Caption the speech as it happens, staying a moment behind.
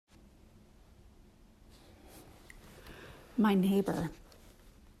My neighbor,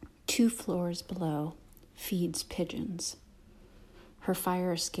 2 floors below, feeds pigeons. Her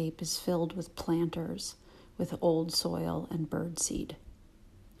fire escape is filled with planters, with old soil and birdseed.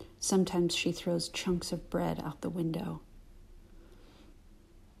 Sometimes she throws chunks of bread out the window.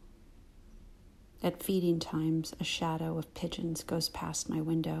 At feeding times, a shadow of pigeons goes past my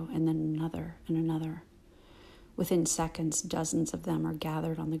window, and then another and another. Within seconds, dozens of them are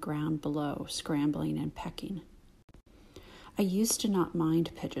gathered on the ground below, scrambling and pecking. I used to not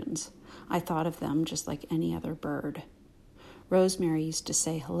mind pigeons. I thought of them just like any other bird. Rosemary used to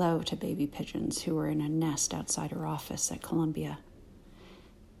say hello to baby pigeons who were in a nest outside her office at Columbia.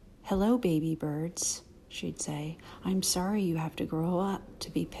 "Hello, baby birds," she'd say. "I'm sorry you have to grow up to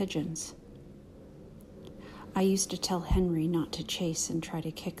be pigeons." I used to tell Henry not to chase and try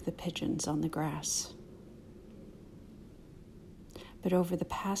to kick the pigeons on the grass. But over the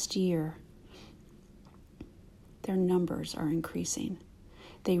past year, their numbers are increasing.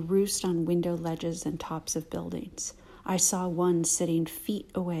 They roost on window ledges and tops of buildings. I saw one sitting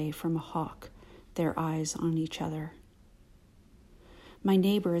feet away from a hawk, their eyes on each other. My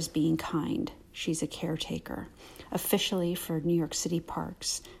neighbor is being kind. She's a caretaker, officially for New York City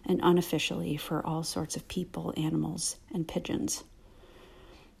parks and unofficially for all sorts of people, animals, and pigeons.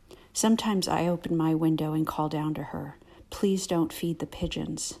 Sometimes I open my window and call down to her, "Please don't feed the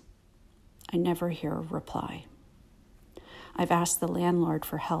pigeons." I never hear a reply. I've asked the landlord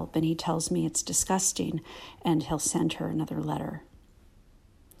for help, and he tells me it's disgusting, and he'll send her another letter.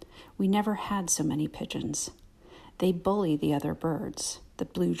 We never had so many pigeons. They bully the other birds, the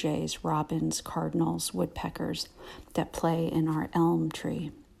blue jays, robins, cardinals, woodpeckers that play in our elm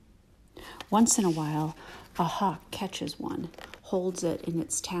tree. Once in a while, a hawk catches one, holds it in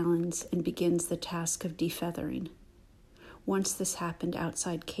its talons, and begins the task of defeathering. Once this happened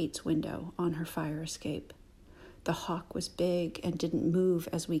outside Kate's window on her fire escape. The hawk was big and didn't move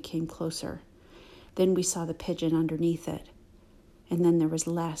as we came closer. Then we saw the pigeon underneath it, and then there was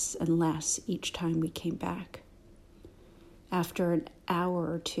less and less each time we came back. After an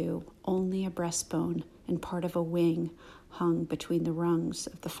hour or two, only a breastbone and part of a wing hung between the rungs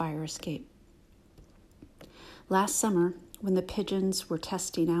of the fire escape. Last summer, when the pigeons were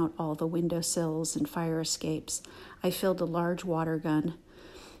testing out all the windowsills and fire escapes, I filled a large water gun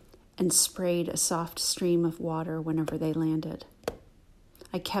and sprayed a soft stream of water whenever they landed.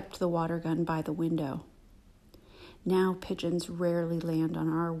 I kept the water gun by the window. Now pigeons rarely land on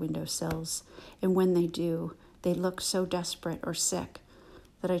our windowsills, and when they do, they look so desperate or sick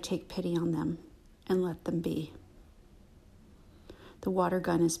that I take pity on them and let them be. The water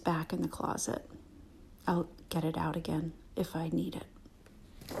gun is back in the closet. I'll get it out again if I need it.